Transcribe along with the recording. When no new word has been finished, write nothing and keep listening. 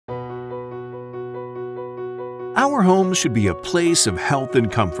Our homes should be a place of health and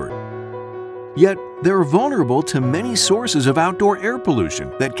comfort. Yet, they're vulnerable to many sources of outdoor air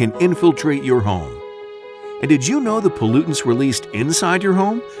pollution that can infiltrate your home. And did you know the pollutants released inside your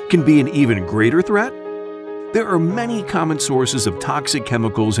home can be an even greater threat? There are many common sources of toxic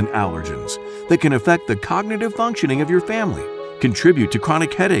chemicals and allergens that can affect the cognitive functioning of your family, contribute to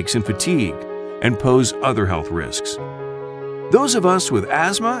chronic headaches and fatigue, and pose other health risks. Those of us with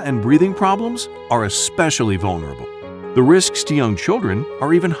asthma and breathing problems are especially vulnerable. The risks to young children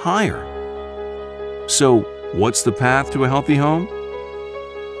are even higher. So, what's the path to a healthy home?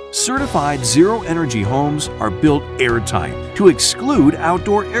 Certified zero-energy homes are built airtight to exclude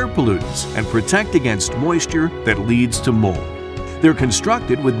outdoor air pollutants and protect against moisture that leads to mold. They're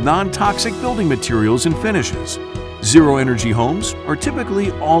constructed with non-toxic building materials and finishes. Zero-energy homes are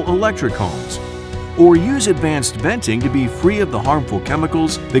typically all-electric homes, or use advanced venting to be free of the harmful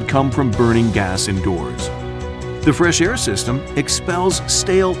chemicals that come from burning gas indoors. The fresh air system expels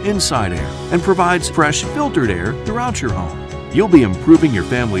stale inside air and provides fresh filtered air throughout your home. You'll be improving your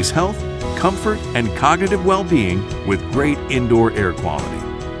family's health, comfort, and cognitive well-being with great indoor air quality.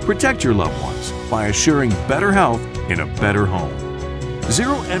 Protect your loved ones by assuring better health in a better home.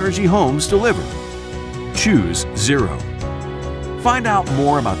 Zero Energy Homes deliver. Choose Zero. Find out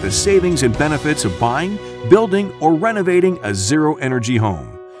more about the savings and benefits of buying, building, or renovating a zero-energy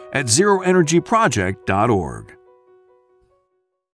home at zeroenergyproject.org.